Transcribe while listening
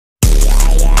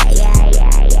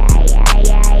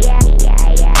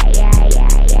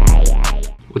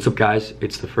What's up guys,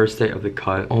 it's the first day of the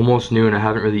cut. Almost noon, I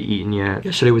haven't really eaten yet.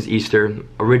 Yesterday was Easter.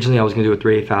 Originally I was gonna do a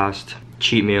 3-day fast,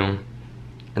 cheat meal,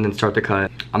 and then start the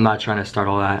cut. I'm not trying to start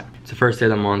all that. It's the first day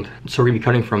of the month, so we're gonna be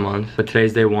cutting for a month. But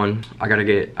today's day one. I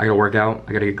gotta work out,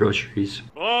 I gotta get groceries.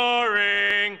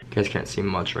 Boring! You guys can't see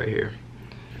much right here.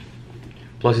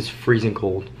 Plus it's freezing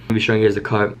cold. I'll be showing you guys the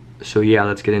cut. So yeah,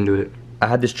 let's get into it. I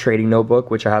had this trading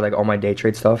notebook, which I had like all my day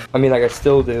trade stuff. I mean, like I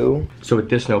still do. So with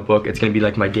this notebook, it's gonna be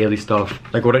like my daily stuff.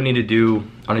 Like what I need to do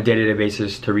on a day-to-day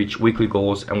basis to reach weekly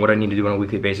goals and what I need to do on a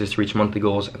weekly basis to reach monthly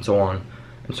goals and so on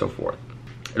and so forth.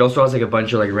 It also has like a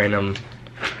bunch of like random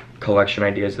collection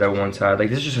ideas that I once had. Like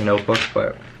this is just a notebook,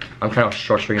 but I'm kind of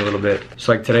structuring it a little bit.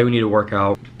 So like today we need to work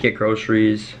out, get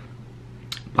groceries,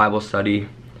 Bible study.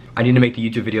 I need to make the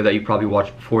YouTube video that you probably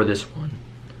watched before this one.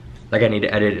 Like I need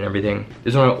to edit and everything.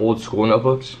 This is one of my old school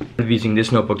notebooks. I'm using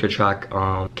this notebook to track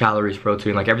calories,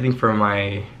 protein, like everything for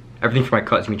my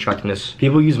cuts, me tracking this.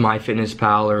 People use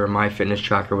MyFitnessPal or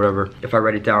MyFitnessTrack or whatever. If I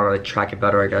write it down, I like track it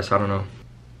better, I guess. I don't know.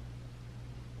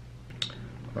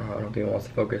 I don't think it wants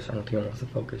to focus.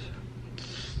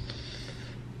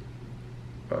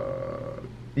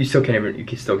 You still can't even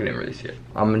really see it.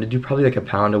 I'm gonna do probably like a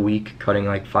pound a week, cutting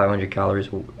like 500 calories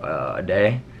a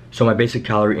day. So my basic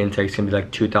calorie intake is gonna be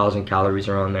like 2,000 calories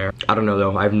around there. I don't know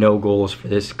though, I have no goals for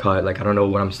this cut. Like I don't know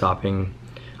when I'm stopping.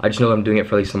 I just know that I'm doing it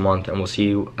for at least a month and we'll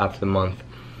see after the month.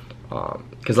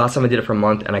 Cause last time I did it for a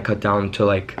month and I cut down to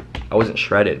like, I wasn't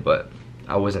shredded, but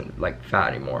I wasn't like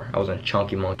fat anymore. I wasn't a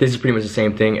chunky monk. This is pretty much the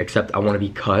same thing except I wanna be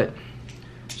cut.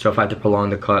 So if I have to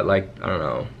prolong the cut like, I don't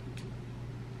know,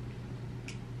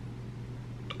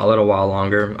 a little while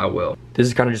longer, I will. This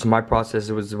is kind of just my process.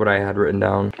 It was what I had written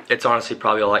down. It's honestly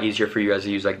probably a lot easier for you guys to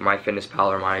use like MyFitnessPal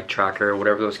or my tracker or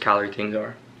whatever those calorie things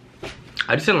are.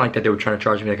 I just didn't like that they were trying to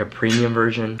charge me like a premium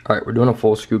version. All right, we're doing a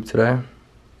full scoop today.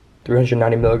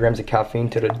 390 milligrams of caffeine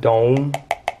to the dome.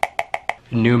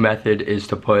 The new method is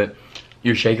to put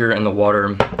your shaker and the water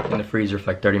in the freezer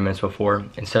for like 30 minutes before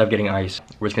instead of getting ice.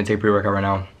 We're just gonna take pre-workout right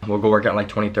now. We'll go work out in like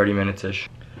 20-30 minutes-ish.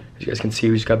 As you guys can see,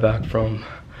 we just got back from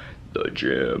the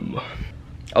gym.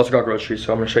 I also got groceries,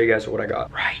 so I'm gonna show you guys what I got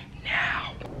right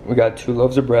now. We got 2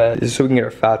 loaves of bread. This is so we can get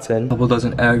our fats in. A couple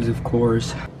dozen eggs, of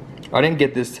course. I didn't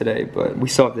get this today, but we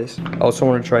saw this. I also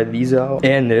want to try these out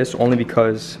and this only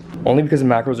because the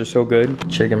macros are so good.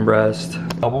 Chicken breast,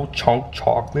 double chunk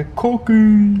chocolate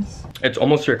cookies. It's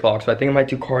almost 3 o'clock, so I think I might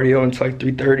do cardio until like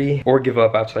 3:30 or give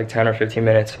up after like 10 or 15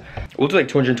 minutes. We'll do like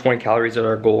 220 calories as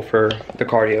our goal for the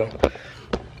cardio.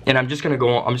 And I'm just gonna go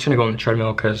on the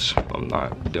treadmill because I'm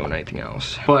not doing anything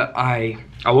else. But I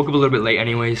woke up a little bit late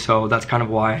anyway, so that's kind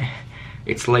of why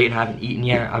it's late and I haven't eaten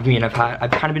yet. I mean, I've kind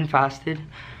of been fasted.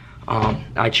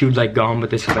 I chewed like gum,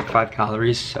 but this is like 5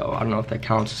 calories, so I don't know if that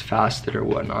counts as fasted or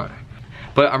whatnot.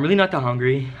 But I'm really not that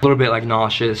hungry. A little bit like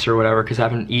nauseous or whatever because I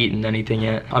haven't eaten anything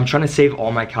yet. I'm trying to save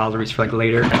all my calories for like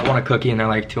later. I want a cookie and they're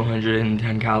like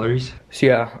 210 calories. So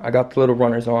yeah, I got the little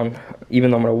runners on, even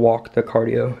though I'm gonna walk the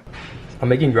cardio. I'm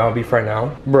making ground beef right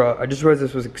now. Bruh, I just realized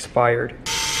this was expired.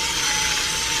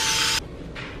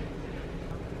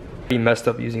 I messed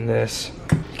up using this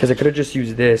because I could have just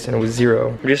used this and it was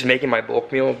 0. I'm just making my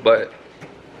bulk meal, but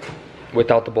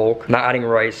without the bulk. I'm not adding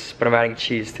rice, but I'm adding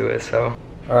cheese to it, so.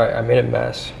 All right, I made a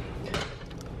mess.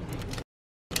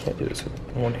 Can't do this with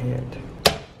one hand.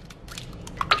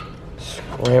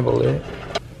 Scramble it.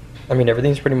 I mean,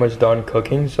 everything's pretty much done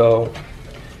cooking, so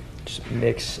just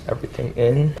mix everything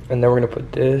in. And then we're gonna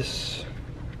put this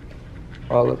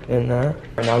all up in that.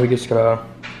 And now we just gotta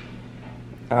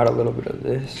add a little bit of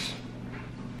this.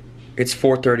 It's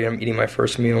 4:30, I'm eating my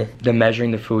first meal. The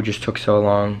measuring the food just took so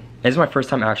long. This is my first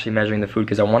time actually measuring the food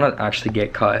because I wanna actually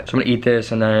get cut. So I'm gonna eat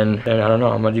this and then I don't know,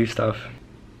 I'm gonna do stuff.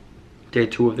 Day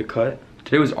 2 of the cut.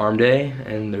 Today was arm day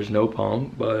and there's no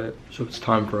pump, but so it's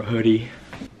time for a hoodie.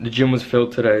 The gym was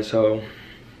filled today, so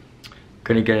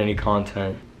couldn't get any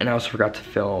content. And I also forgot to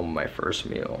film my first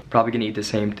meal. Probably gonna eat the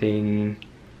same thing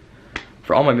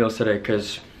for all my meals today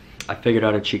because I figured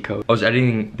out a cheat code. I was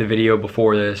editing the video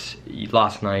before this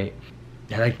last night.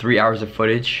 I had like 3 hours of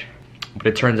footage, but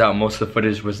it turns out most of the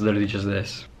footage was literally just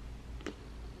this.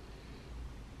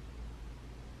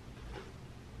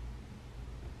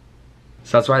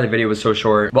 So that's why the video was so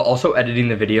short. But also editing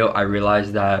the video, I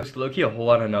realized that it was low-key a whole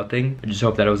lot of nothing. I just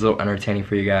hope that it was a little entertaining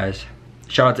for you guys.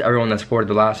 Shout out to everyone that supported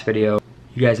the last video.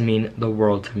 You guys mean the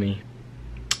world to me.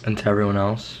 And to everyone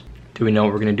else. Do we know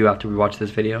what we're gonna do after we watch this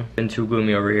video? It's been too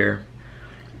gloomy over here.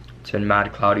 It's been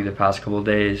mad cloudy the past couple of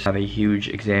days. I have a huge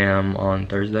exam on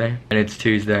Thursday. And it's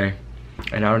Tuesday.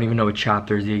 And I don't even know what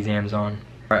chapters the exam's on.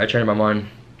 Alright, I changed my mind.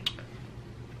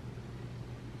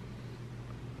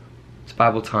 It's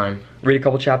Bible time. Read a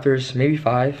couple chapters, maybe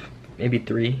 5, maybe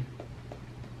 3,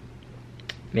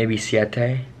 maybe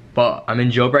 7. But I'm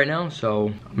in Job right now,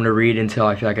 so I'm gonna read until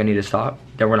I feel like I need to stop.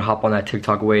 Then we're gonna hop on that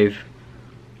TikTok wave,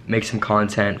 make some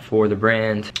content for the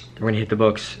brand. Then we're gonna hit the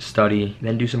books, study,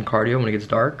 then do some cardio when it gets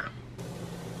dark.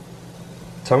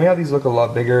 Tell me how these look a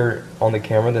lot bigger on the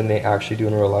camera than they actually do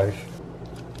in real life.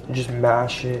 Just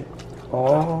mash it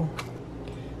all.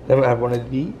 Then we'll add one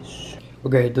of these.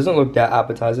 Okay, it doesn't look that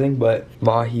appetizing, but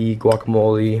mahi,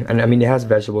 guacamole, and I mean it has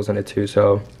vegetables in it too,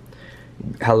 so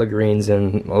hella greens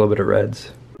and a little bit of reds.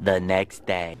 The next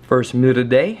day. First meal of the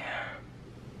day.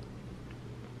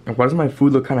 Why does my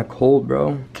food look kind of cold,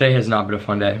 bro? Today has not been a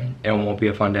fun day. It won't be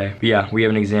a fun day. But yeah, we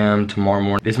have an exam tomorrow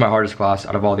morning. This is my hardest class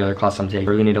out of all the other classes I'm taking. I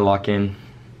really need to lock in.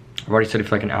 I've already studied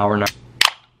for like an hour now.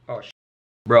 Oh,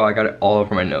 bro, I got it all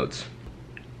over my notes.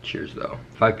 Cheers, though.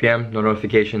 5 p.m., no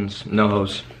notifications, no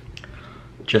hosts.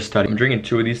 Just study. I'm drinking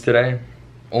 2 of these today.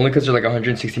 Only because they're like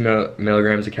 160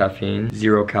 milligrams of caffeine,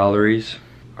 0 calories.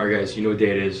 Alright guys, you know what day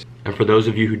it is. And for those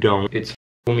of you who don't, it's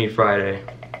Me Friday.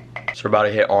 So we're about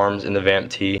to hit arms in the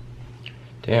Vamp tee.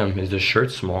 Damn, is this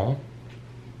shirt small?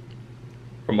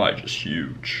 Or am I just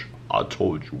huge? I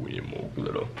told you we need more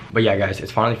glitter. But yeah guys,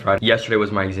 it's finally Friday. Yesterday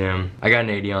was my exam. I got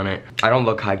an 80 on it. I don't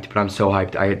look hyped, but I'm so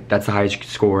hyped. That's the highest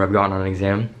score I've gotten on an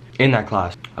exam in that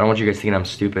class. I don't want you guys thinking I'm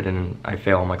stupid and I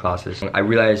fail all my classes. I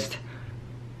realized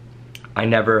I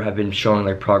never have been showing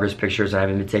like progress pictures, and I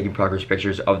haven't been taking progress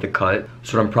pictures of the cut.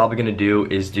 So what I'm probably gonna do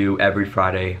is do every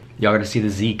Friday. Y'all gotta see the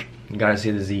Zeke. You gotta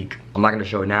see the Zeke. I'm not gonna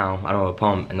show it now. I don't have a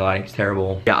pump and the lighting's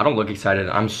terrible. Yeah, I don't look excited.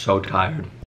 I'm so tired.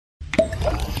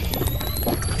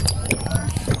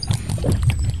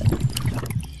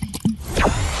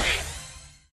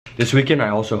 This weekend I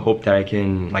also hope that I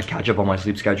can like catch up on my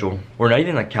sleep schedule. Or not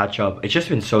even like catch up. It's just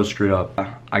been so screwed up.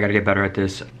 I gotta get better at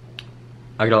this.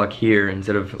 I gotta look here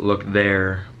instead of look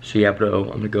there. So yeah, bro, I'm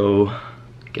gonna go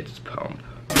get this pump.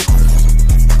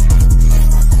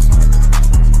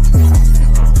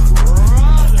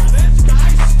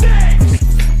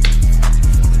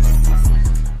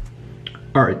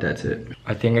 Alright, that's it.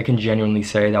 I think I can genuinely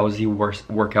say that was the worst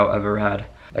workout I've ever had.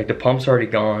 Like the pump's already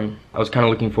gone. I was kind of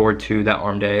looking forward to that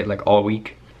arm day like all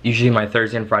week. Usually my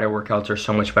Thursday and Friday workouts are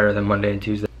so much better than Monday and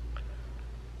Tuesday.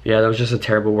 Yeah, that was just a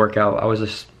terrible workout. I was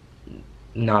just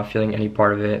not feeling any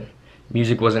part of it.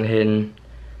 Music wasn't hitting.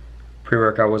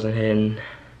 Pre-workout wasn't hitting.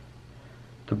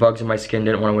 The bugs in my skin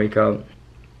didn't want to wake up.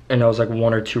 And I was like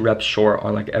 1 or 2 reps short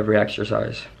on like every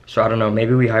exercise. So I don't know,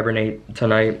 maybe we hibernate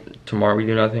tonight, tomorrow we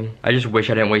do nothing. I just wish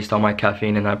I didn't waste all my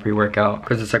caffeine in that pre-workout,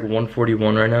 because it's like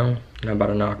 1:41 right now and I'm about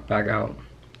to knock back out.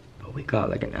 But we got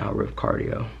like an hour of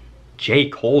cardio. J.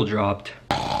 Cole dropped.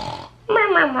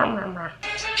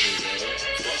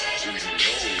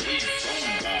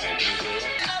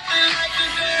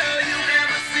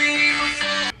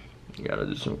 You gotta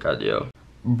do some cardio.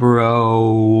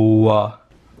 Bro.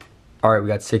 Alright, we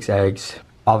got 6 eggs,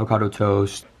 avocado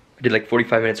toast. I did like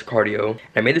 45 minutes of cardio.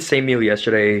 I made the same meal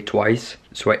yesterday twice,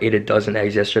 so I ate a dozen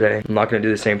eggs yesterday. I'm not gonna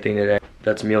do the same thing today.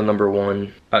 That's meal number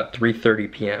 1 at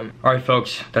 3:30 p.m. Alright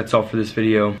folks, that's all for this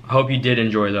video. I hope you did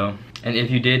enjoy though. And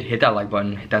if you did, hit that like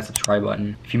button, hit that subscribe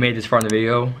button. If you made this far in the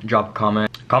video, drop a comment.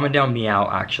 Comment down meow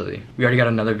actually. We already got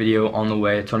another video on the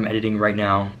way. It's what I'm editing right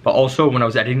now. But also when I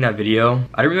was editing that video,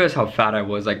 I didn't realize how fat I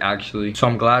was like actually. So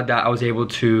I'm glad that I was able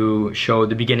to show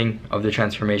the beginning of the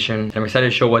transformation. And I'm excited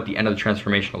to show what the end of the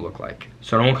transformation will look like.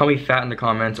 So don't call me fat in the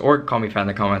comments, or call me fat in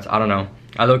the comments, I don't know.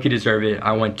 I low-key deserve it.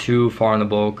 I went too far on the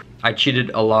bulk. I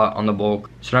cheated a lot on the bulk,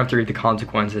 so I don't have to reap the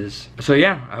consequences. So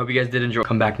yeah, I hope you guys did enjoy.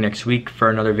 Come back next week for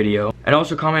another video. And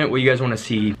also comment what you guys want to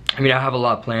see. I mean, I have a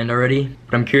lot planned already,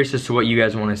 but I'm curious as to what you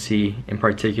guys want to see in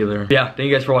particular. But yeah, thank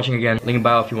you guys for watching again. Link in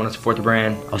bio if you want to support the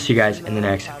brand. I'll see you guys in the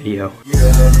next video.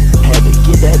 Had to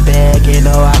get that bag, you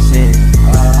know I said.